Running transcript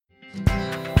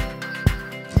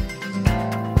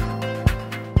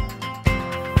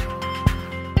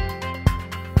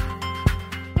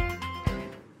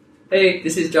Hey,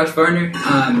 this is Josh Varner.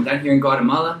 Down here in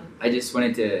Guatemala. I just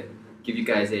wanted to give you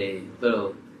guys a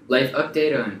little life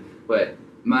update on what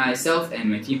myself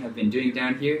and my team have been doing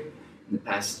down here in the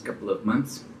past couple of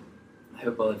months. I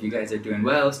hope all of you guys are doing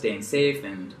well, staying safe,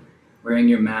 and wearing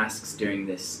your masks during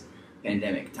this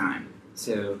pandemic time.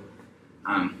 So,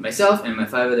 myself and my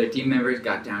 5 other team members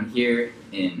got down here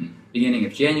in beginning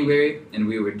of January, and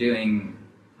we were doing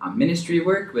ministry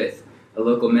work with a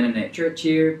local Mennonite church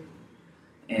here,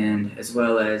 and as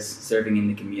well as serving in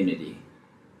the community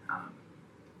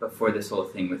before this whole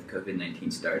thing with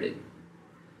COVID-19 started.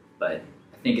 But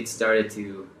I think it started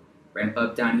to ramp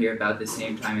up down here about the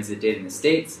same time as it did in the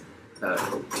States,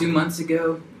 about 2 months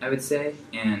ago, I would say.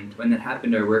 And when that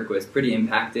happened, our work was pretty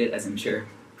impacted, as I'm sure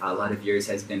a lot of yours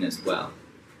has been as well.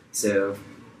 So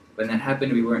when that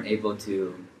happened, we weren't able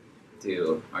to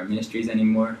do our ministries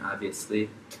anymore, obviously,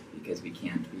 because we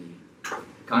can't be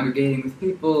congregating with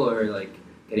people or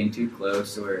getting too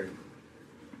close, or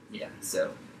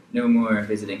so no more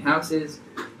visiting houses.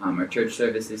 Our church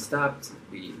services stopped.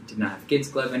 We did not have kids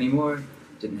club anymore,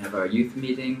 didn't have our youth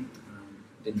meeting,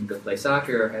 didn't go play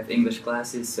soccer or have English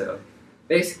classes, so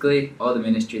basically all the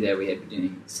ministry that we had been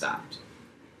doing stopped.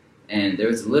 And there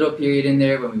was a little period in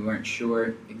there when we weren't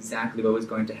sure exactly what was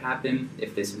going to happen,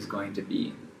 if this was going to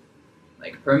be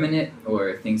permanent or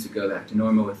if things would go back to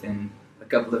normal within a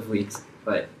couple of weeks.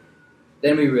 But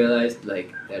then we realized that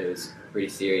it was pretty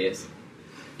serious,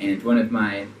 and one of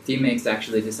my teammates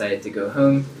actually decided to go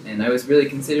home, and I was really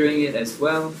considering it as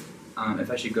well,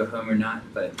 if I should go home or not,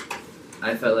 but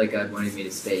I felt like God wanted me to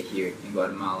stay here in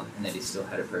Guatemala and that He still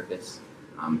had a purpose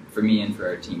for me and for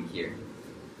our team here.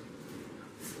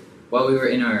 While we were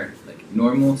in our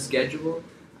normal schedule,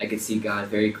 I could see God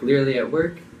very clearly at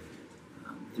work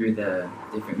through the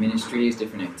different ministries,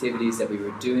 different activities that we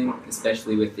were doing,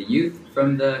 especially with the youth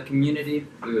from the community.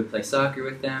 We would play soccer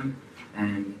with them,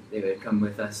 and they would come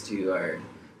with us to our,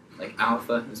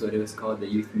 Alpha is what it was called, the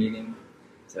youth meeting.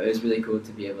 So it was really cool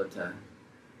to be able to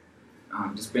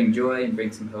just bring joy and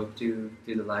bring some hope to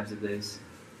the lives of those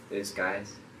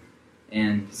guys.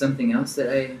 And something else that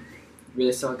I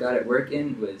really saw God at work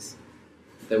in was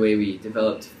the way we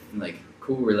developed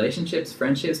cool relationships,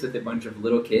 friendships with a bunch of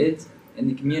little kids in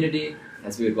the community.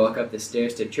 As we would walk up the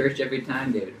stairs to church every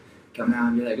time, they would come out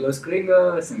and be like, "Los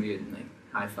Gringos," and we would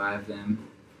high five them.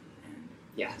 And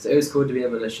so it was cool to be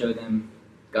able to show them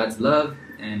God's love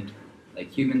and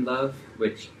human love,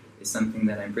 which is something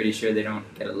that I'm pretty sure they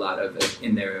don't get a lot of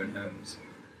in their own homes.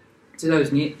 So that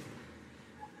was neat.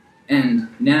 And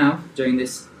now, during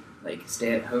this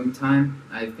stay-at-home time,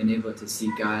 I've been able to see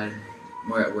God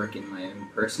more at work in my own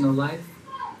personal life.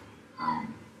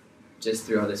 Just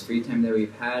through all this free time that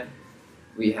we've had,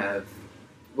 we had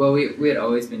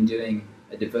always been doing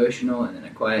a devotional and then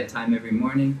a quiet time every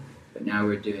morning, but now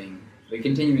we're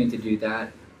continuing to do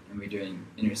that, and we're doing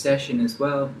intercession as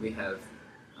well. We have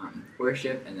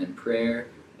worship and then prayer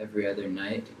every other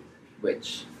night,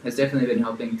 which has definitely been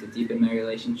helping to deepen my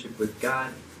relationship with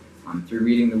God through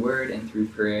reading the Word and through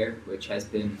prayer, which has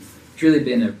truly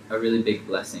been a really big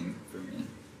blessing for me.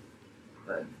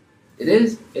 But it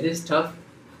is tough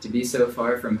to be so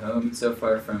far from home, so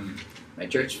far from my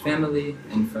church family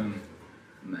and from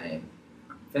my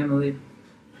family,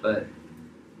 but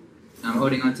I'm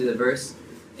holding on to the verse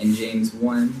in James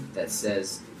 1 that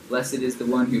says, "Blessed is the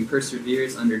one who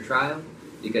perseveres under trial,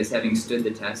 because having stood the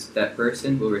test, that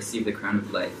person will receive the crown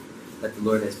of life that the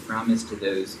Lord has promised to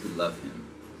those who love Him."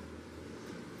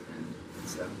 And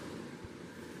so,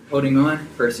 holding on,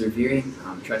 persevering,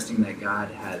 trusting that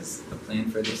God has a plan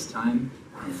for this time,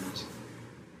 and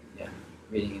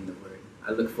reading in the Word.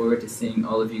 I look forward to seeing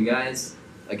all of you guys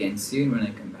again soon when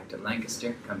I come back to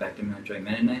Lancaster, come back to Mount Joy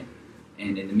Mennonite.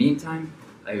 And in the meantime,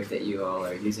 I hope that you all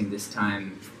are using this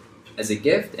time as a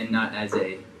gift and not as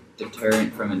a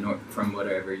deterrent from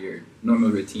whatever your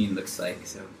normal routine looks like.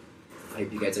 So I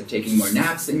hope you guys are taking more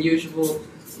naps than usual,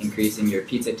 increasing your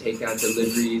pizza takeout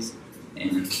deliveries,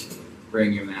 and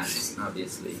wearing your masks,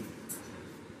 obviously.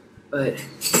 But,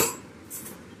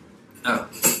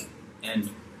 and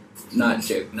not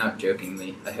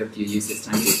jokingly, I hope you use this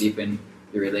time to deepen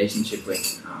your relationship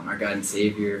with our God and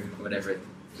Savior, whatever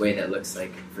way that looks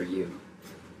like for you.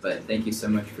 But thank you so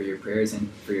much for your prayers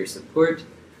and for your support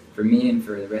for me and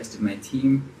for the rest of my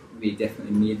team. We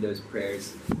definitely need those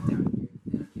prayers down here,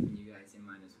 and I'm keeping you guys in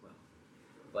mind as well.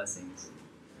 Blessings.